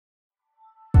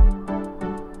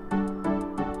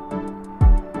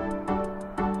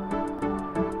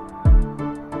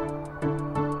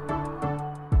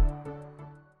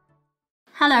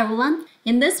Hello everyone.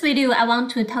 In this video, I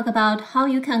want to talk about how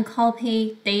you can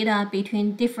copy data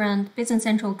between different Business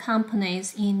Central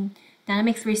companies in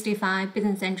Dynamics 365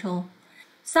 Business Central.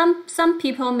 Some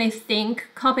people may think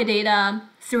copy data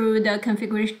through the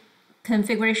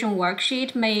configuration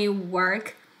worksheet may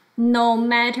work no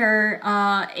matter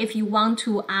if you want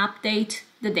to update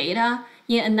the data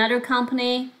in another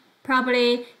company.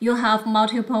 Probably you have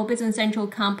multiple Business Central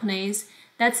companies.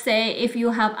 Let's say if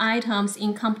you have items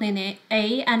in company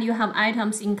A and you have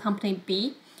items in company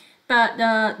B, but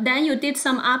then you did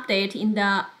some update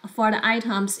for the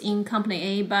items in company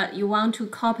A, but you want to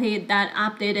copy that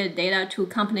updated data to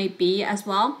company B as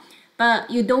well, but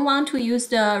you don't want to use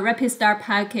the Rapid Start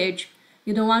package,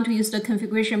 you don't want to use the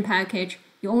configuration package,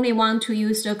 you only want to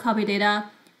use the copy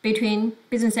data between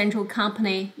Business Central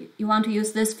company. You want to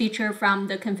use this feature from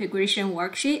the configuration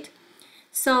worksheet.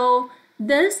 So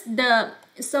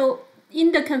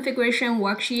in the configuration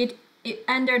worksheet,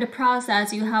 under the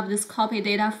process, you have this copy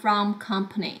data from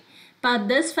company. But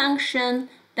this function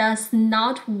does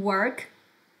not work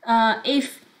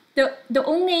if the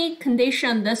only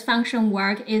condition this function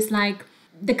work is like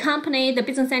the company, the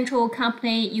Business Central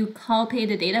company you copy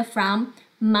the data from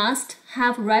must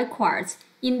have records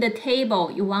in the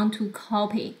table you want to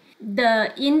copy.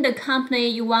 In the company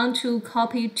you want to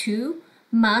copy to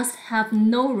must have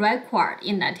no record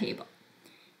in that table.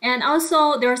 And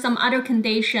also there are some other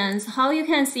conditions. How you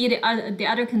can see the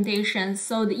other conditions?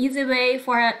 So the easy way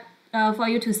for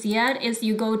you to see it is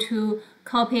you go to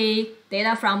copy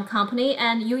data from company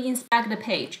and you inspect the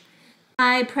page.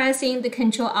 By pressing the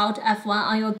Ctrl-Alt-F1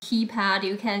 on your keypad,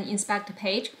 you can inspect the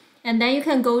page, and then you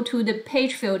can go to the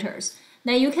page filters.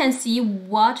 Then you can see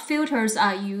what filters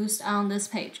are used on this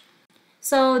page.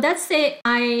 So let's say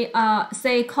I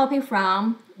say copy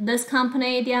from this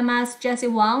company, DMS Jesse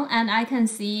Wang, and I can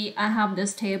see I have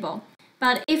this table.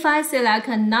 But if I select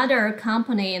another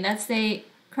company, let's say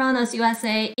Kronos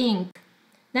USA Inc.,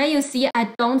 then you see I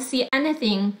don't see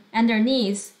anything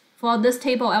underneath for this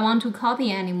table I want to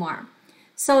copy anymore.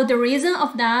 So the reason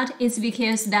of that is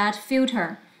because that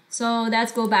filter. So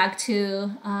let's go back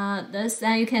to this,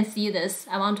 and you can see this.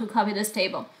 I want to copy this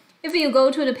table. If you go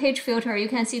to the page filter, you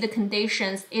can see the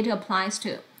conditions it applies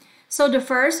to. So the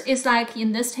first is like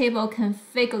in this table,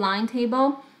 config line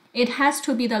table, it has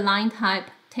to be the line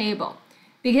type table.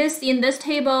 Because in this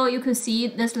table, you could see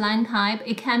this line type,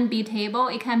 it can be table,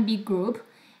 it can be group,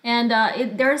 and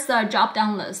there's a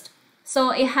drop-down list. So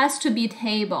it has to be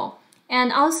table.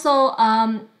 And also,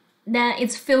 then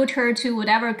it's filtered to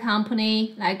whatever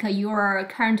company like you are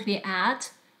currently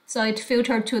at. So it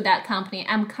filtered to that company.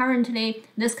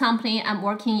 This company I'm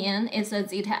working in is a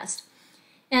Z-test.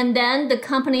 And then the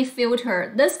company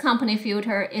filter, this company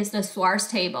filter is the source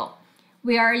table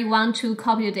where you want to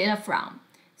copy the data from.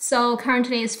 So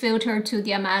currently it's filtered to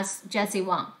DMS Jesse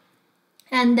Wang.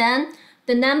 And then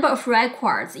the number of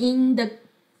records in the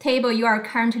table you are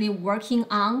currently working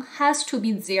on has to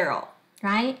be 0,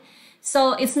 right?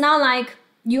 So it's not like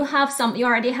you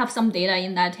already have some data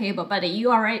in that table, but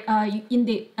you already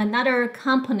in another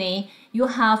company you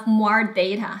have more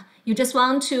data. You just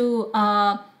want to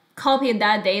copy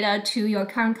that data to your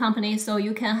current company so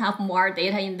you can have more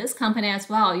data in this company as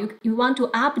well. You want to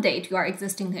update your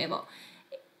existing table.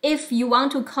 If you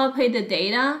want to copy the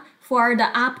data for the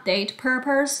update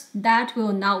purpose, that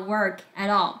will not work at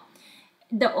all.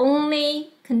 The only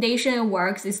condition it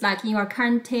works is like in your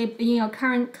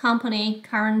current company,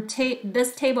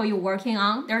 this table you're working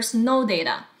on, there's no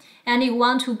data, and you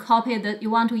want to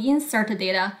insert the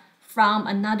data from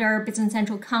another Business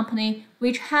Central company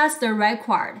which has the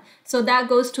record. So that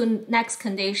goes to next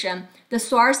condition. The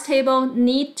source table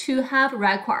need to have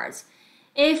records.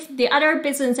 If the other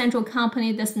Business Central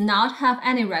company does not have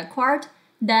any record,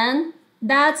 then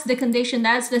that's the condition,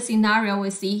 that's the scenario we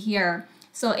see here.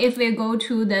 So if we go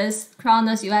to this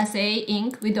Kronos USA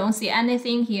Inc., we don't see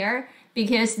anything here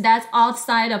because that's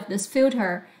outside of this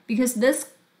filter, because this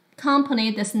company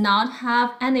does not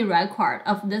have any record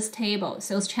of this table,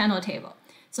 sales channel table.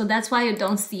 So that's why you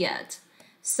don't see it.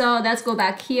 So let's go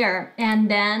back here, and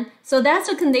then, so that's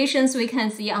the conditions we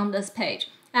can see on this page.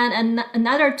 And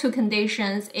another two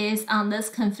conditions is on this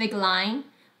config line,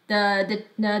 the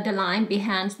line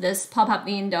behind this pop-up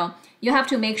window. You have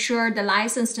to make sure the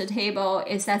licensed table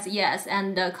is as yes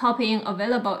and the copying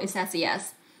available is as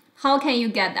yes. How can you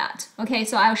get that? Okay,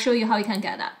 so I'll show you how you can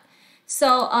get that.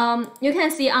 So you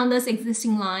can see on this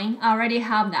existing line, I already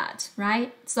have that,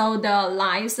 right? So the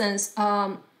license,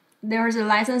 there's a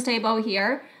license table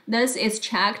here. This is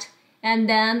checked, and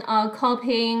then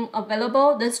copying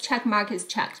available, this check mark is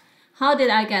checked. How did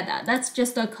I get that? Let's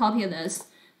just copy this.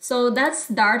 So let's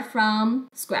start from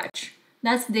scratch.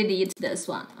 let's delete this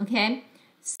one, okay?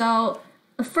 So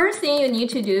the first thing you need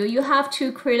to do, you have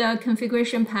to create a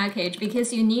configuration package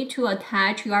because you need to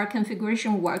attach your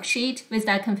configuration worksheet with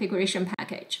that configuration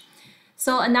package.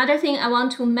 So another thing I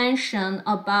want to mention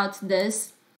about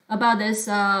this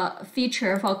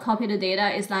feature for copy the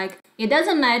data is like, it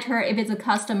doesn't matter if it's a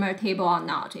customer table or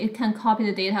not. It can copy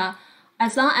the data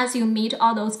as long as you meet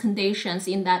all those conditions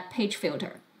in that page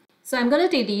filter. So I'm going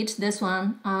to delete this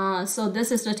one. So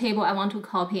this is the table I want to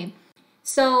copy.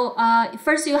 So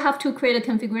first you have to create a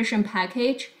configuration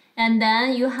package, and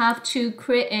then you have to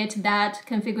create that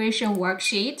configuration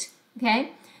worksheet,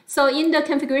 okay? So in the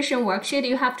configuration worksheet,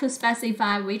 you have to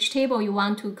specify which table you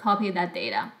want to copy that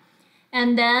data.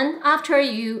 And then after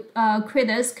you create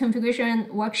this configuration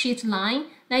worksheet line,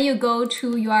 then you go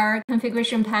to your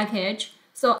configuration package.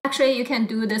 So actually you can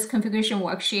do this configuration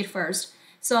worksheet first.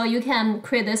 So you can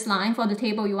create this line for the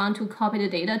table you want to copy the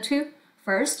data to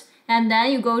first. And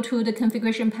then you go to the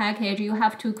configuration package. You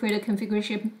have to create a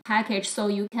configuration package so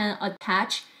you can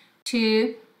attach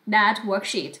to that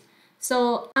worksheet.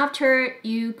 So after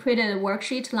you created a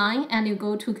worksheet line and you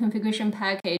go to configuration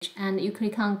package and you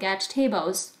click on get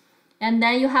tables, and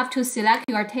then you have to select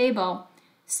your table.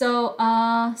 So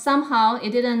somehow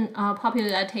it didn't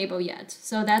populate that table yet.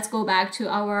 So let's go back to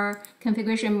our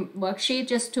configuration worksheet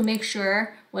just to make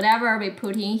sure whatever we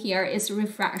put in here is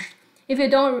refreshed. If you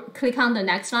don't click on the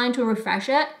next line to refresh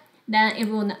it, then it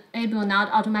will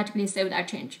not automatically save that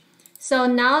change. So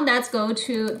now let's go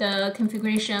to the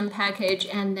configuration package,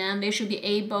 and then we should be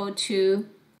able to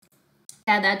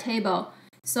get that table.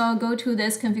 So go to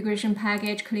this configuration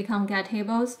package, click on get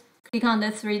tables, click on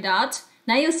the three dots.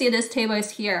 Now you see this table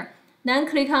is here. Then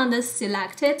click on this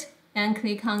selected and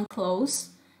click on close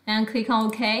and click on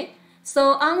OK.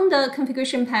 So on the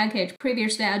configuration package,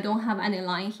 previously I don't have any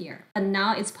line here, but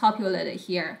now it's populated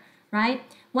here, right?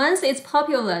 Once it's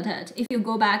populated, if you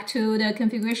go back to the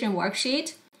configuration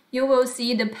worksheet, you will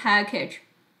see the package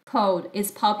code is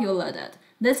populated.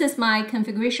 This is my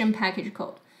configuration package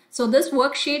code. So this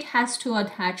worksheet has to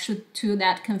attach to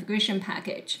that configuration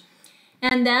package.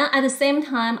 And then at the same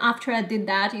time, after I did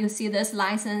that, you see this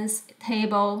license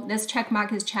table, this check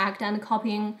mark is checked, and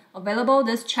copying available,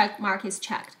 this check mark is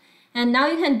checked. And now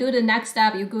you can do the next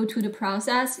step. You go to the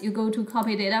process, you go to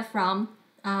copy data from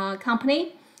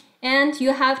company, and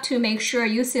you have to make sure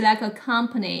you select a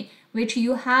company which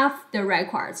you have the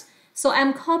records. So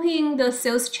I'm copying the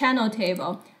sales channel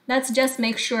table. Let's just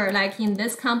make sure, like in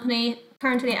this company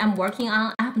currently I'm working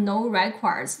on, I have no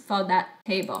records for that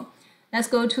table. Let's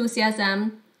go to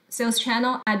CSM sales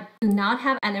channel. I do not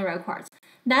have any records.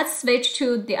 Let's switch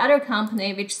to the other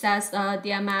company which says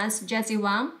DMS Jesse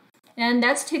 1. And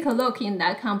let's take a look in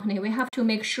that company. We have to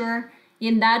make sure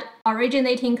in that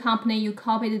originating company you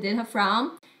copy the data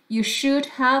from, you should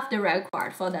have the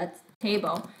record for that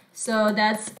table. So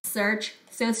let's search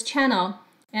sales channel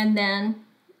and then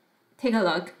take a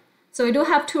look. So we do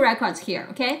have two records here,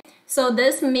 okay? So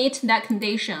this meets that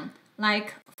condition.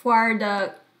 Like for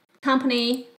the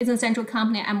company, Business Central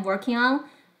company I'm working on,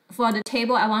 for the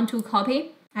table I want to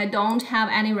copy, I don't have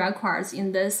any records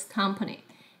in this company.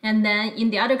 And then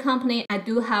in the other company, I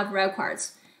do have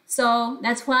records. So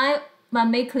that's why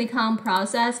when we click on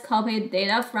process, copy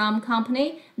data from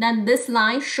company, then this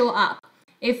line show up.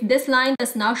 If this line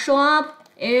does not show up,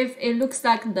 if it looks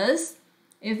like this,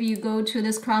 if you go to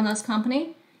this Kronos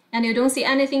company and you don't see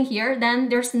anything here, then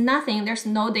there's nothing, there's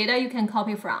no data you can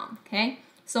copy from, okay?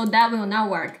 So that will not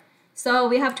work. So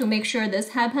we have to make sure this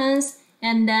happens,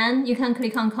 and then you can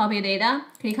click on copy data,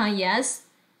 click on yes.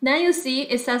 Then you see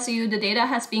it says you the data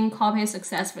has been copied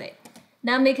successfully.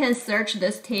 Then we can search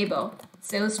this table,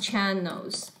 sales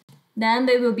channels. Then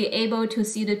we will be able to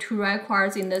see the two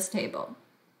records in this table.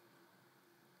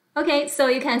 Okay, so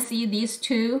you can see these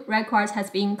two records has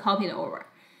been copied over.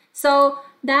 So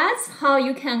that's how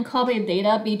you can copy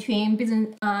data between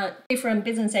different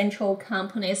Business Central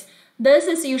companies. This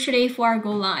is usually for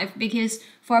go live because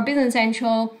for Business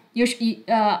Central, usually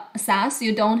SaaS,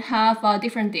 you don't have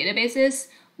different databases.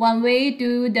 When we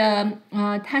do the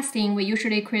testing, we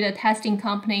usually create a testing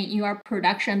company in your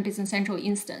production Business Central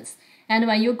instance. And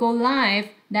when you go live,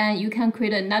 then you can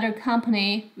create another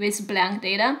company with blank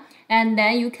data, and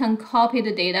then you can copy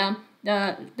the data,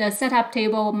 the setup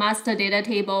table, master data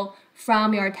table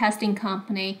from your testing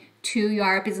company to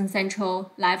your Business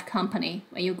Central live company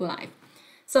when you go live.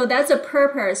 So that's the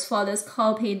purpose for this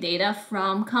copy data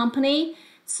from company.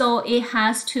 So it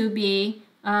has to be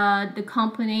the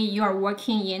company you are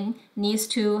working in needs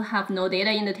to have no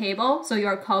data in the table, so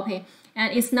your copy.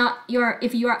 And it's not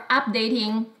if you are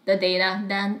updating the data,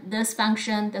 then this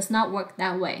function does not work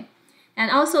that way. And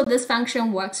also this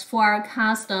function works for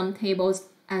custom tables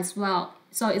as well.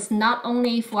 So it's not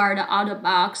only for the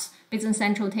out-of-box Business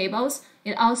Central tables,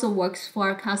 it also works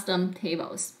for custom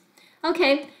tables.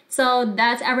 Okay, so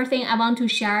that's everything I want to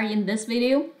share in this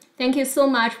video. Thank you so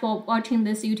much for watching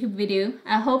this YouTube video.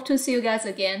 I hope to see you guys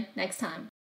again next time.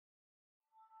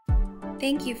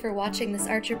 Thank you for watching this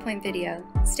ArcherPoint video.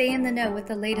 Stay in the know with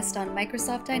the latest on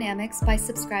Microsoft Dynamics by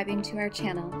subscribing to our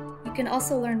channel. You can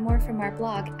also learn more from our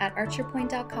blog at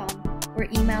archerpoint.com or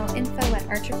email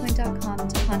info@archerpoint.com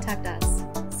to contact us.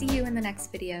 See you in the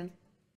next video.